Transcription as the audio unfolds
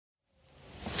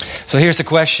So here's the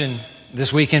question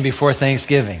this weekend before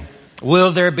Thanksgiving.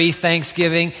 Will there be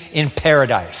Thanksgiving in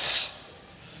paradise?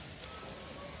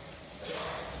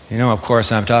 You know, of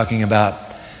course, I'm talking about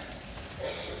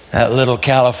that little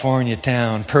California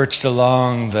town perched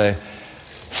along the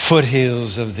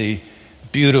foothills of the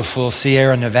beautiful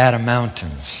Sierra Nevada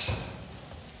mountains.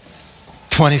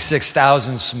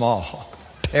 26,000 small.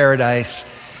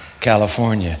 Paradise,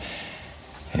 California.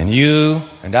 And you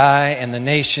and I and the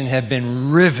nation have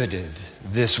been riveted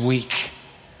this week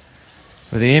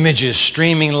with the images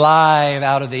streaming live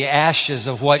out of the ashes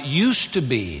of what used to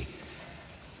be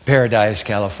Paradise,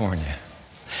 California.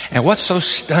 And what's so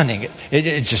stunning,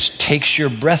 it just takes your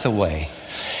breath away,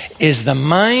 is the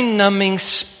mind-numbing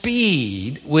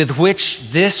speed with which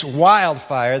this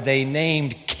wildfire they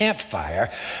named Campfire,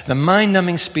 the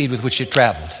mind-numbing speed with which it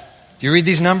traveled. Do you read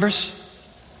these numbers?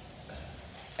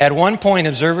 At one point,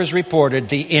 observers reported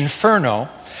the inferno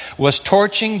was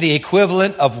torching the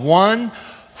equivalent of one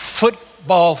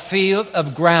football field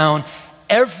of ground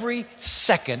every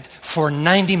second for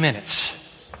 90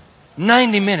 minutes.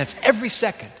 90 minutes every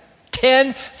second.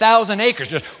 10,000 acres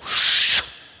just whoosh,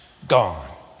 gone.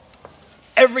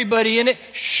 Everybody in it,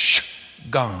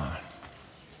 gone.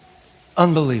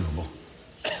 Unbelievable.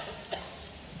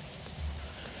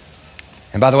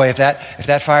 And by the way, if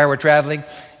that fire were traveling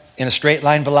in a straight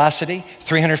line velocity,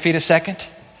 300 feet a second,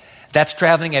 that's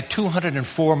traveling at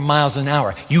 204 miles an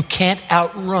hour. You can't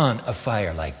outrun a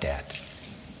fire like that.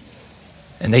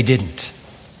 And they didn't.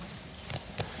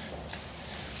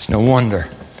 It's no wonder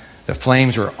the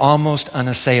flames were almost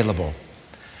unassailable.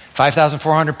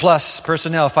 5,400 plus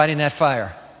personnel fighting that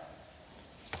fire.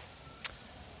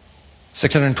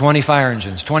 620 fire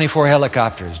engines, 24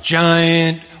 helicopters,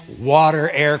 giant water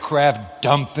aircraft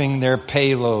dumping their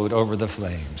payload over the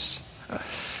flames.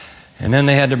 And then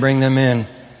they had to bring them in.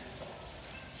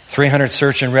 300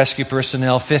 search and rescue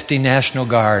personnel, 50 National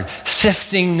Guard,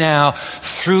 sifting now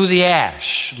through the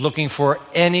ash, looking for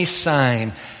any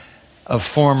sign of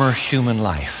former human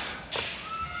life.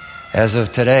 As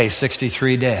of today,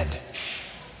 63 dead.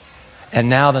 And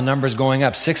now the number's going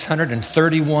up,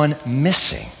 631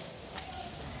 missing.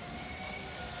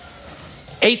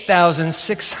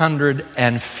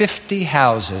 8,650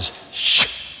 houses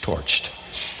torched.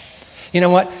 You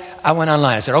know what? I went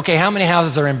online. I said, okay, how many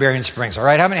houses are in Berrien Springs? All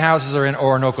right, how many houses are in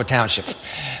Orinoco Township?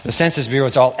 The Census Bureau,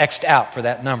 it's all X'd out for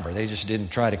that number. They just didn't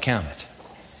try to count it.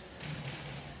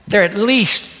 They're at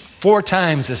least 4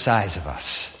 times the size of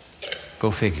us.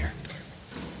 Go figure.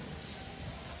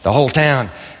 The whole town,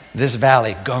 this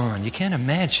valley, gone. You can't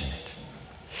imagine it.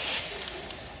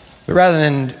 But rather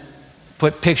than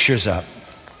put pictures up,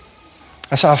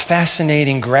 I saw a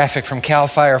fascinating graphic from CAL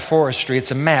FIRE Forestry.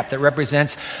 It's a map that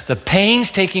represents the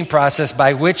painstaking process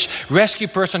by which rescue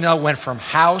personnel went from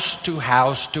house to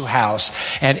house to house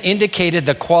and indicated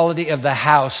the quality of the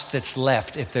house that's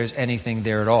left, if there's anything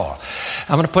there at all.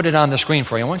 I'm going to put it on the screen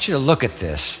for you. I want you to look at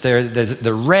this.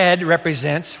 The red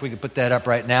represents, we can put that up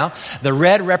right now, the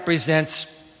red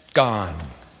represents gone.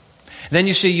 Then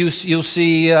you'll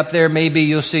see up there, maybe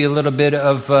you'll see a little bit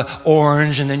of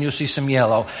orange, and then you'll see some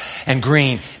yellow and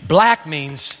green. Black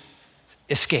means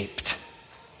escaped.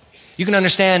 You can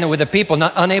understand that with the people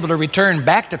not unable to return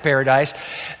back to paradise,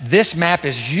 this map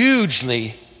is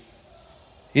hugely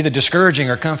either discouraging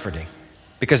or comforting,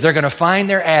 because they're going to find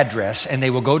their address and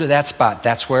they will go to that spot.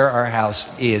 That's where our house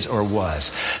is or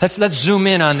was. Let's zoom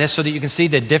in on this so that you can see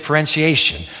the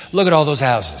differentiation. Look at all those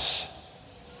houses.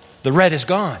 The red is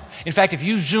gone. In fact, if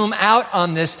you zoom out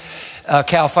on this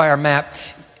CAL FIRE map,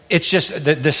 it's just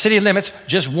the city limits,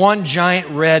 just one giant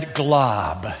red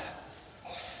glob.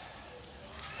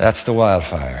 That's the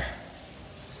wildfire.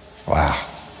 Wow.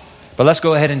 But let's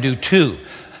go ahead and do 2.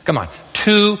 Come on,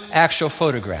 2 actual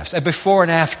photographs, a before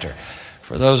and after,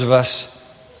 for those of us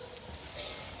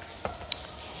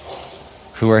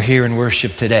who are here in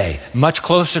worship today. Much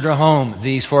closer to home,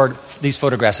 these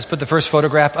photographs. Let's put the first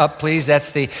photograph up, please.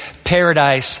 That's the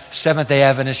Paradise Seventh-day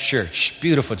Adventist Church.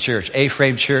 Beautiful church,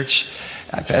 A-frame church.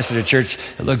 I pastored a church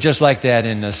that looked just like that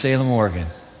in Salem, Oregon.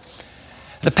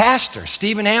 The pastor,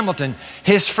 Stephen Hamilton,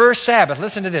 his first Sabbath,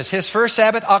 listen to this, his first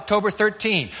Sabbath, October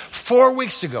 13, 4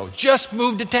 weeks ago, just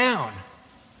moved to town.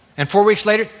 And 4 weeks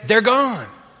later, they're gone.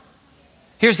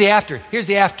 Here's the after.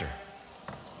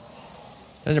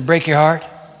 Doesn't it break your heart?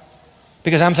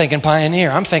 Because I'm thinking pioneer.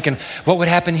 I'm thinking, what would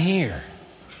happen here?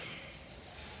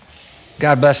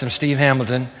 God bless him, Steve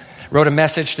Hamilton wrote a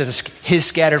message to his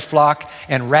scattered flock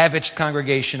and ravaged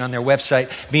congregation on their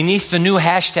website beneath the new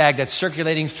hashtag that's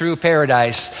circulating through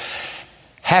Paradise.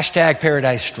 Hashtag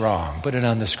Paradise Strong. Put it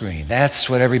on the screen. That's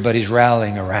what everybody's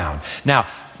rallying around. Now,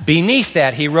 Beneath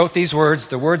that, he wrote these words.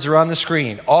 The words are on the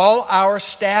screen. All our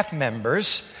staff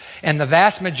members and the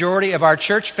vast majority of our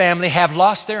church family have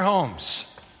lost their homes.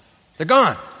 They're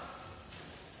gone.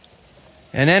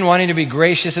 And then, wanting to be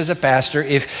gracious as a pastor,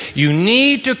 if you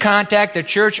need to contact the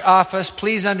church office,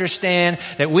 please understand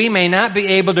that we may not be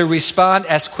able to respond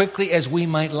as quickly as we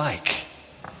might like.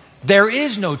 There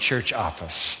is no church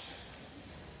office.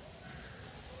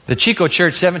 The Chico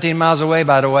Church, 17 miles away,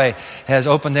 by the way, has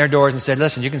opened their doors and said,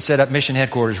 listen, you can set up mission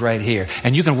headquarters right here,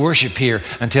 and you can worship here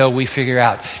until you figure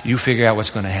out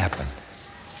what's going to happen.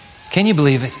 Can you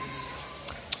believe it?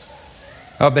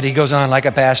 Oh, but he goes on like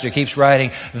a pastor, keeps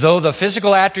writing, though the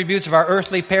physical attributes of our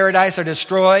earthly paradise are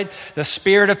destroyed, the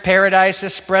spirit of paradise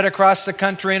is spread across the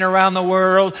country and around the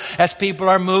world as people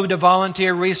are moved to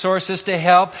volunteer resources to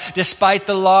help. Despite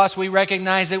the loss, we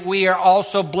recognize that we are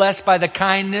also blessed by the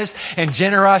kindness and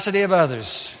generosity of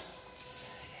others.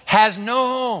 Has no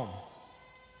home.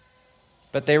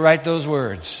 But they write those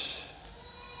words.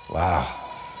 Wow.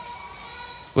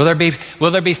 Will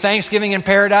there be Thanksgiving in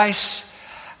paradise?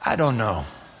 I don't know.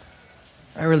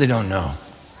 I really don't know.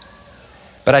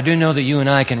 But I do know that you and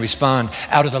I can respond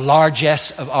out of the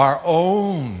largesse of our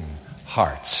own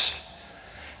hearts.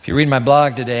 If you read my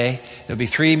blog today, there'll be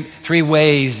three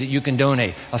ways that you can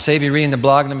donate. I'll save you reading the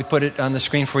blog. Let me put it on the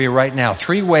screen for you right now.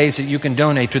 3 ways that you can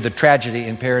donate to the tragedy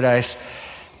in Paradise,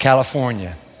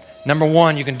 California. Number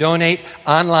 1, you can donate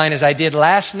online as I did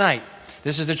last night.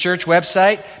 This is the church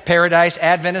website,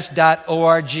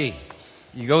 paradiseadventist.org.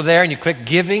 You go there and you click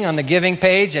giving on the giving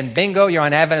page, and bingo, you're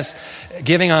on Adventist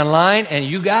Giving Online, and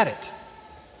you got it.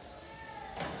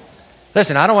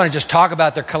 Listen, I don't want to just talk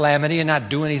about their calamity and not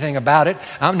do anything about it.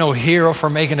 I'm no hero for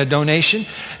making a donation,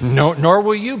 nor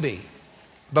will you be.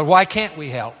 But why can't we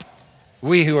help?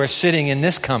 We who are sitting in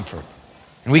this comfort,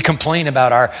 and we complain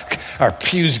about our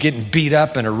pews getting beat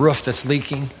up and a roof that's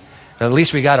leaking. At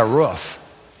least we got a roof.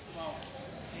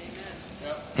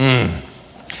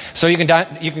 So you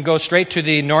can go straight to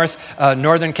the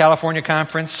Northern California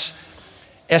Conference,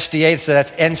 SDA, so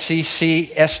that's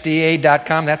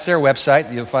nccSDA.com. That's their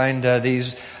website. You'll find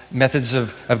these methods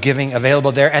of giving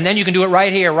available there. And then you can do it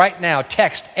right here, right now.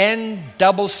 Text NCCSDA.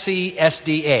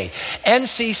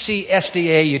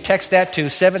 NCCSDA, you text that to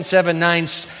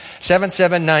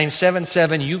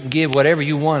 77977. You can give whatever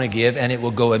you want to give, and it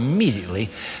will go immediately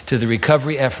to the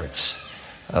recovery efforts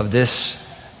of this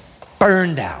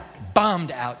burned out,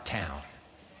 bombed out town.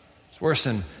 It's worse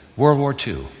than World War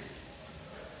II.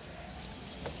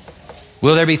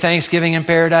 Will there be Thanksgiving in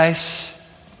paradise?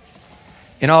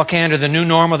 In all candor, the new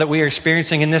normal that we are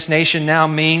experiencing in this nation now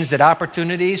means that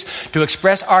opportunities to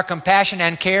express our compassion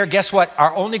and care, guess what,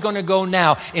 are only going to go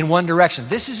now in one direction.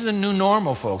 This is the new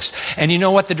normal, folks. And you know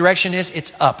what the direction is?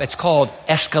 It's up. It's called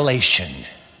escalation.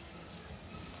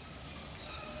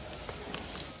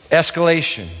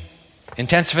 Escalation.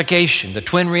 Intensification, the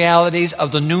twin realities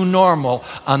of the new normal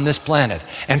on this planet.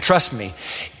 And trust me,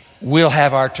 we'll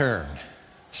have our turn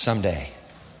someday.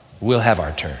 We'll have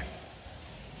our turn.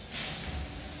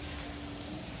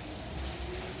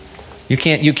 You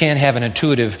can't have an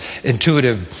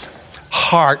intuitive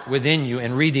heart within you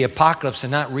and read the apocalypse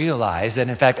and not realize that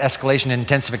in fact escalation and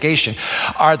intensification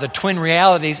are the twin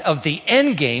realities of the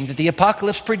end game that the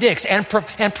apocalypse predicts and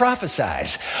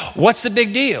prophesies. What's the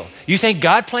big deal? You think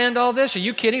God planned all this? Are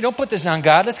you kidding? Don't put this on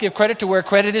God. Let's give credit to where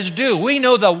credit is due. We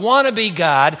know the wannabe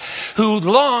God who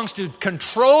longs to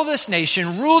control this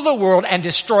nation, rule the world, and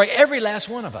destroy every last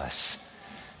one of us.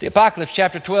 The Apocalypse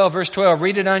chapter 12, verse 12.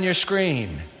 Read it on your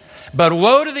screen. But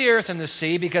woe to the earth and the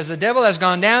sea, because the devil has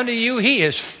gone down to you. He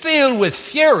is filled with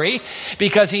fury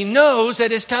because he knows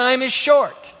that his time is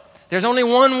short. There's only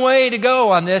one way to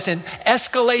go on this, and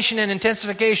escalation and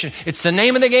intensification. It's the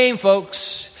name of the game,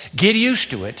 folks. Get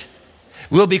used to it.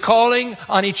 We'll be calling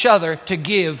on each other to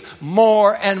give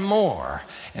more and more.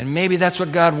 And maybe that's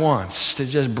what God wants, to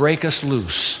just break us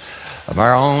loose of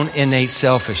our own innate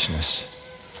selfishness.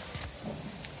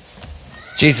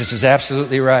 Jesus is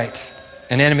absolutely right.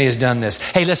 An enemy has done this.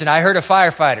 Hey, listen, I heard a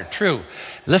firefighter. True.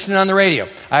 Listening on the radio.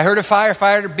 I heard a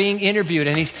firefighter being interviewed,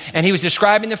 and he was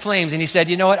describing the flames, and he said,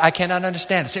 you know what? I cannot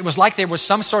understand this. It was like there was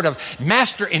some sort of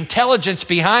master intelligence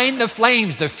behind the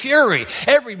flames, the fury.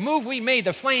 Every move we made,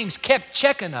 the flames kept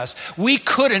checking us. We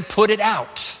couldn't put it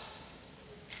out.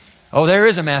 Oh, there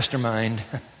is a mastermind.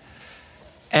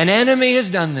 An enemy has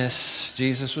done this.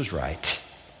 Jesus was right.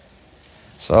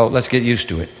 So let's get used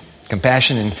to it.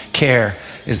 Compassion and care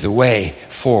is the way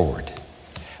forward.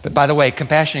 But by the way,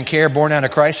 compassion and care born out of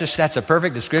crisis, that's a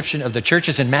perfect description of the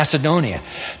churches in Macedonia.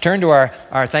 Turn to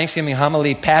our Thanksgiving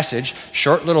homily passage,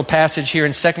 short little passage here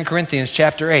in 2 Corinthians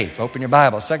chapter 8. Open your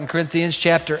Bible, 2 Corinthians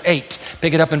chapter 8.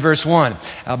 Pick it up in verse 1.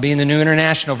 I'll be in the New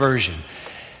International Version.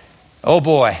 Oh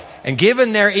boy. And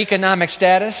given their economic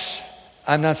status,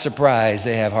 I'm not surprised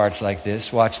they have hearts like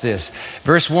this. Watch this.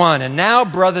 Verse 1, and now,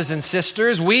 brothers and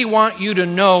sisters, we want you to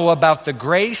know about the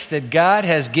grace that God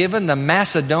has given the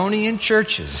Macedonian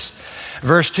churches.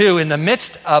 Verse 2, in the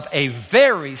midst of a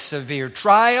very severe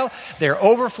trial, their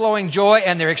overflowing joy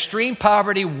and their extreme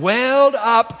poverty welled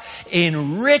up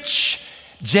in rich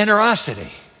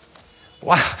generosity.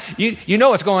 Wow, you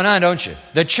know what's going on, don't you?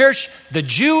 The church, the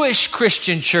Jewish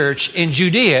Christian church in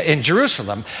Judea, in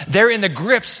Jerusalem, they're in the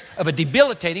grips of a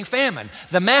debilitating famine.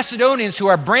 The Macedonians, who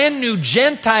are brand new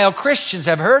Gentile Christians,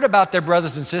 have heard about their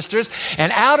brothers and sisters,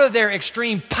 and out of their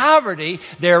extreme poverty,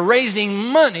 they're raising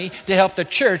money to help the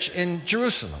church in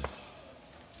Jerusalem.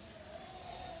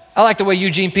 I like the way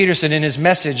Eugene Peterson in his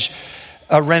message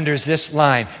renders this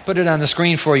line. Put it on the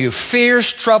screen for you.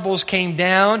 Fierce troubles came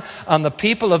down on the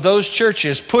people of those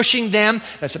churches, pushing them,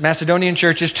 that's the Macedonian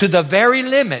churches, to the very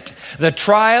limit. The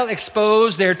trial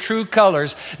exposed their true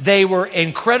colors. They were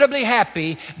incredibly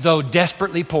happy, though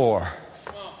desperately poor.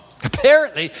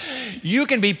 Apparently, you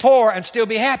can be poor and still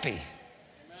be happy.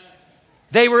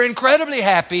 They were incredibly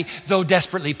happy, though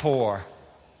desperately poor.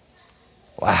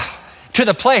 Wow. To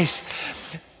the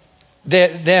place,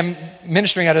 them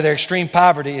ministering out of their extreme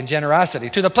poverty and generosity,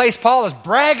 to the place Paul is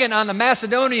bragging on the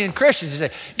Macedonian Christians. He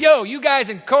said, yo, you guys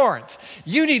in Corinth,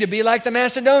 you need to be like the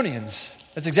Macedonians.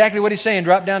 That's exactly what he's saying.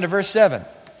 Drop down to verse 7. He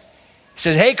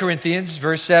says, hey, Corinthians,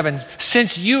 verse 7,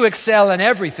 since you excel in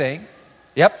everything,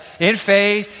 in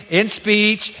faith, in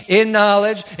speech, in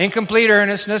knowledge, in complete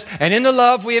earnestness, and in the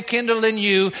love we have kindled in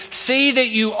you, see that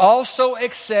you also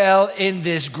excel in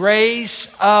this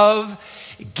grace of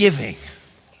giving.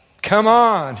 Come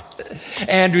on,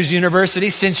 Andrews University,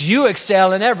 since you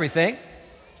excel in everything,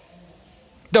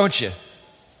 don't you?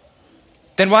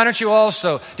 Then why don't you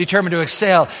also determine to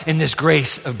excel in this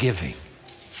grace of giving?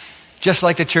 Just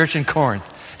like the church in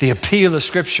Corinth, the appeal of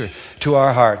Scripture to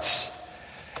our hearts.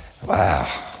 Wow.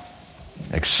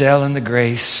 Excel in the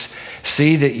grace.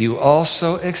 See that you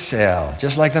also excel,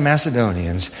 just like the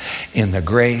Macedonians, in the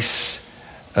grace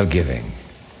of giving.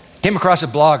 Came across a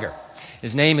blogger.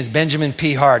 His name is Benjamin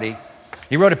P. Hardy.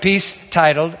 He wrote a piece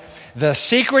titled, The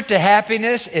Secret to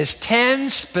Happiness is 10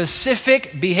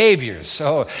 Specific Behaviors.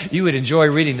 So you would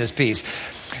enjoy reading this piece.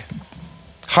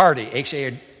 Hardy,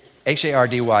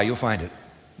 H-A-R-D-Y, you'll find it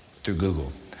through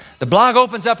Google. The blog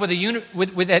opens up with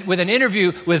an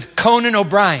interview with Conan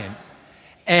O'Brien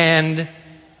and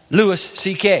Louis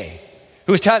C.K.,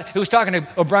 who was talking to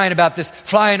O'Brien about this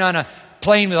flying on a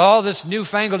plane with all this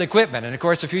newfangled equipment. And of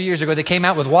course, a few years ago, they came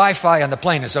out with Wi-Fi on the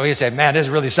plane. And so he said, man, this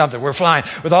is really something. We're flying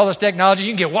with all this technology.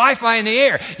 You can get Wi-Fi in the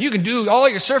air. You can do all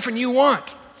your surfing you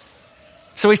want.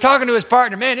 So he's talking to his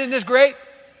partner, man, isn't this great?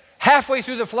 Halfway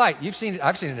through the flight, you've seen it,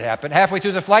 I've seen it happen. Halfway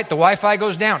through the flight, the Wi-Fi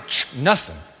goes down.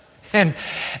 Nothing. And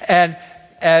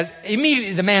as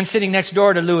immediately the man sitting next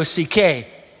door to Louis C.K.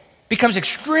 becomes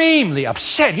extremely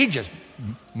upset. He just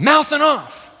mouthing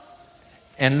off.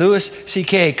 And Louis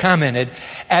C.K. commented,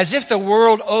 as if the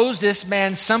world owes this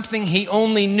man something he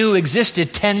only knew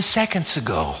existed 10 seconds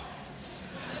ago.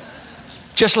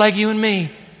 Just like you and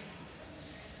me.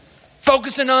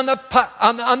 Focusing on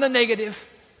the negative.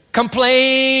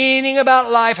 Complaining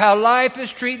about life, how life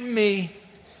is treating me.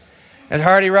 As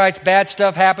Hardy writes, bad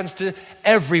stuff happens to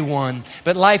everyone.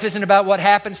 But life isn't about what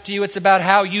happens to you. It's about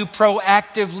how you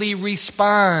proactively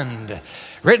respond.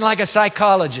 Written like a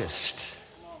psychologist.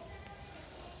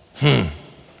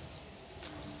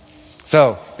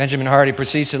 So, Benjamin Hardy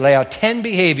proceeds to lay out 10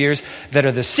 behaviors that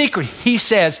are the secret, he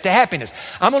says, to happiness.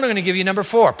 I'm only going to give you number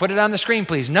 4. Put it on the screen,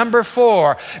 please. Number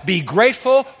 4, be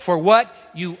grateful for what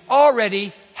you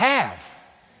already have.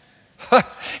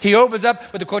 He opens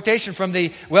up with a quotation from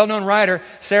the well-known writer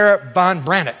Sarah Von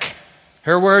Brannock.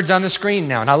 Her words on the screen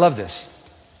now, and I love this.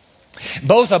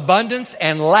 Both abundance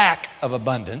and lack of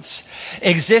abundance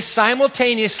exist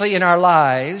simultaneously in our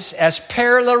lives as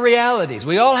parallel realities.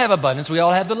 We all have abundance, we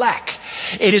all have the lack.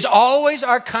 It is always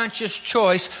our conscious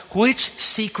choice which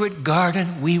secret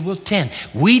garden we will tend.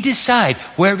 We decide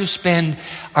where to spend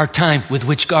our time with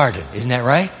which garden. Isn't that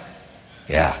right?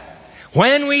 Yeah.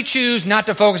 When we choose not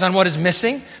to focus on what is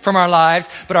missing from our lives,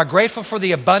 but are grateful for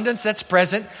the abundance that's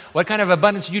present, what kind of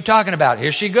abundance are you talking about?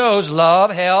 Here she goes. Love,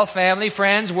 health, family,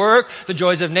 friends, work, the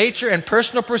joys of nature, and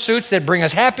personal pursuits that bring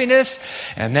us happiness.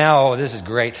 And now, this is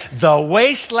great. The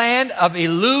wasteland of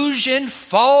illusion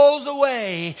falls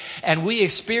away, and we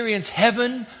experience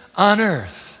heaven on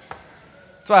earth.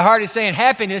 That's why Hardy's saying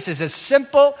happiness is as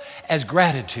simple as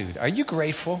gratitude. Are you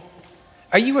grateful?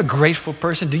 Are you a grateful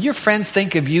person? Do your friends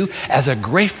think of you as a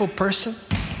grateful person?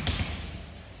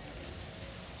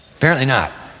 Apparently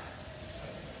not.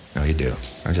 No, you do.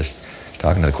 I'm just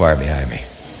talking to the choir behind me.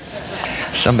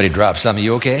 Somebody dropped something.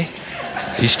 You okay?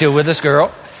 You still with us,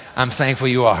 girl? I'm thankful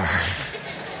you are.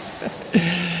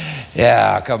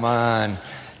 Yeah, come on.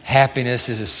 Happiness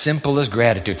is as simple as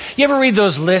gratitude. You ever read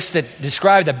those lists that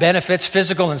describe the benefits,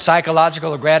 physical and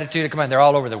psychological, of gratitude? Come on, they're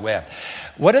all over the web.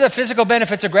 What are the physical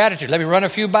benefits of gratitude? Let me run a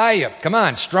few by you. Come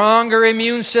on. Stronger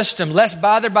immune system, less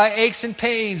bothered by aches and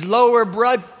pains, lower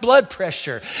blood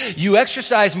pressure. You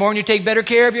exercise more and you take better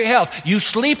care of your health. You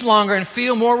sleep longer and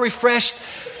feel more refreshed,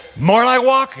 more like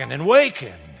walking and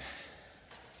waking.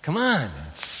 Come on.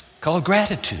 It's called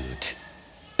gratitude.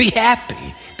 Be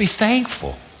happy. Be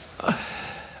thankful.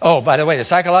 Oh, by the way, the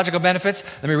psychological benefits,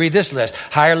 let me read this list.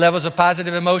 Higher levels of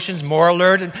positive emotions, more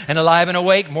alert and alive and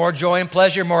awake, more joy and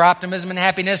pleasure, more optimism and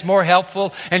happiness, more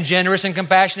helpful and generous and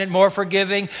compassionate, more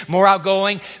forgiving, more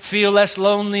outgoing, feel less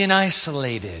lonely and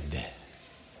isolated.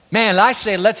 Man, I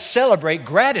say let's celebrate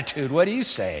gratitude. What do you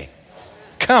say?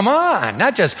 Come on,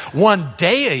 not just one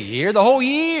day a year, the whole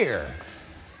year.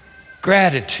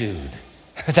 Gratitude.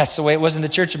 That's the way it was in the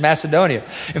Church of Macedonia.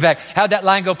 In fact, how'd that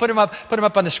line go? Put them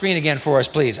up on the screen again for us,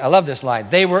 please. I love this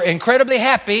line. They were incredibly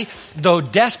happy, though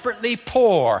desperately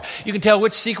poor. You can tell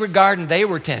which secret garden they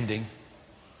were tending.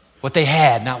 What they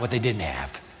had, not what they didn't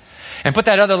have. And put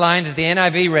that other line that the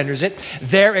NIV renders it.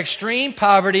 Their extreme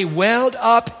poverty welled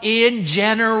up in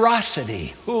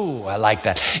generosity. Ooh, I like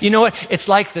that. You know what? It's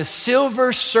like the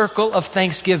silver circle of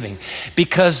thanksgiving.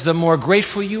 Because the more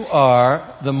grateful you are,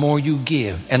 the more you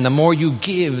give. And the more you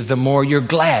give, the more you're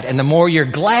glad. And the more you're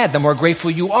glad, the more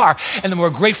grateful you are. And the more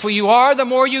grateful you are, the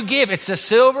more you give. It's a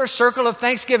silver circle of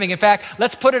thanksgiving. In fact,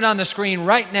 let's put it on the screen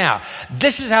right now.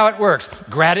 This is how it works.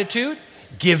 Gratitude,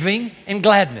 giving, and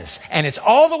gladness. And it's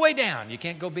all the way down. You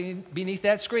can't go beneath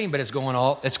that screen, but it's going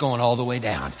all the way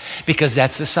down. Because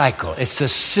that's the cycle. It's a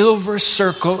silver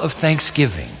circle of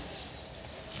thanksgiving.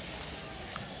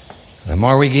 The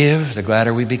more we give, the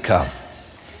gladder we become.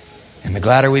 And the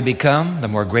gladder we become, the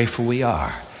more grateful we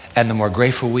are. And the more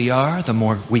grateful we are, the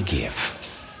more we give.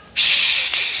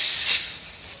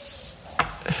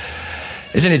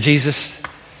 Isn't it Jesus?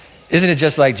 Isn't it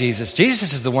just like Jesus?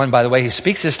 Jesus is the one, by the way, who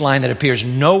speaks this line that appears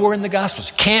nowhere in the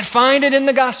Gospels. Can't find it in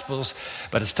the Gospels,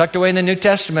 but it's tucked away in the New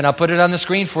Testament. I'll put it on the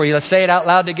screen for you. Let's say it out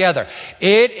loud together.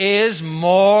 It is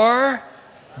more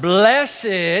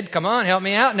blessed. Come on, help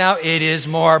me out now. It is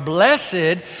more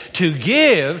blessed to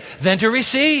give than to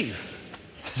receive.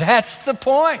 That's the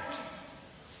point.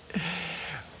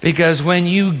 Because when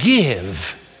you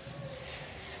give,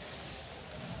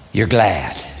 you're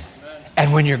glad.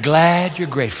 And when you're glad, you're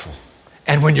grateful.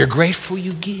 And when you're grateful,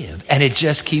 you give. And it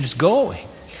just keeps going.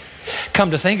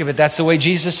 Come to think of it, that's the way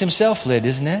Jesus himself lived,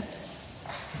 isn't it?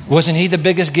 Wasn't he the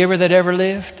biggest giver that ever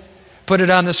lived? Put it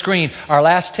on the screen. Our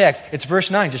last text, it's verse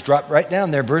 9. Just drop right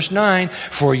down there. Verse 9.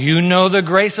 For you know the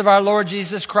grace of our Lord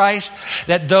Jesus Christ,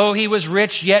 that though he was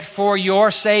rich, yet for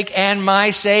your sake and my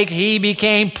sake, he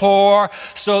became poor,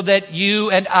 so that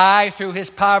you and I, through his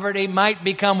poverty, might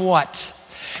become what?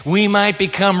 We might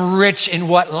become rich in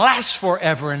what lasts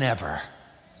forever and ever.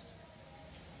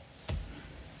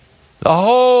 The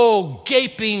whole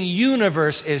gaping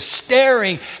universe is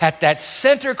staring at that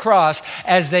center cross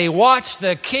as they watch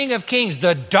the King of Kings,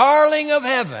 the darling of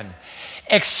heaven,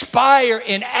 expire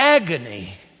in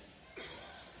agony.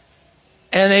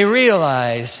 And they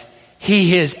realize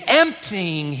he is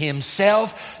emptying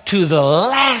himself to the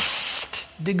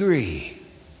last degree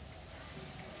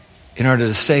in order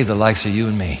to save the likes of you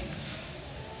and me,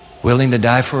 willing to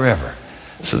die forever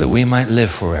so that we might live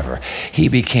forever. He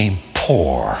became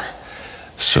poor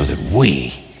so that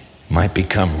we might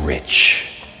become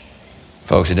rich.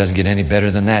 Folks, it doesn't get any better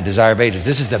than that. Desire of Ages.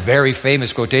 This is the very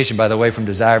famous quotation, by the way, from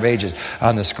Desire of Ages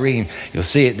on the screen. You'll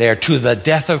see it there. To the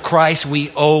death of Christ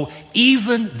we owe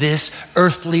even this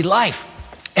earthly life.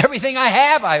 Everything I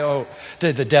have I owe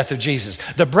to the death of Jesus.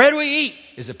 The bread we eat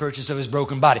is the purchase of his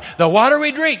broken body. The water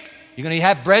we drink. You're going to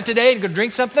have bread today and go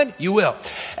drink something? You will.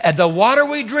 And the water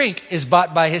we drink is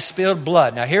bought by his spilled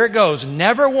blood. Now here it goes.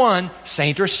 Never one,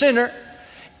 saint or sinner,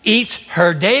 eats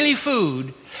her daily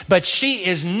food, but she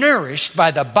is nourished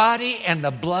by the body and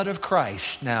the blood of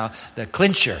Christ. Now, the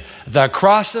clincher, the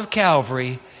cross of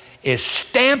Calvary, is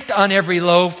stamped on every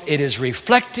loaf. It is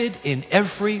reflected in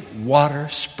every water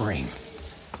spring.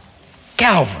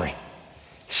 Calvary,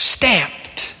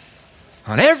 stamped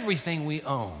on everything we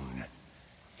own.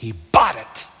 He bought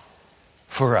it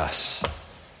for us.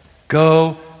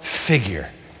 Go figure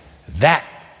that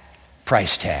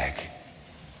price tag.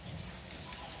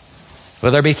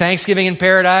 Will there be Thanksgiving in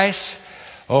paradise?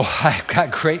 Oh, I've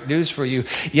got great news for you.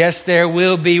 Yes, there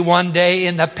will be one day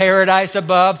in the paradise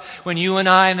above when you and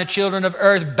I and the children of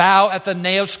earth bow at the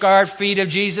nail-scarred feet of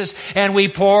Jesus and we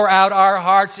pour out our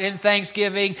hearts in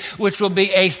thanksgiving, which will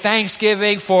be a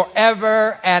thanksgiving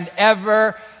forever and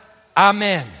ever.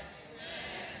 Amen.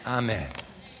 Amen.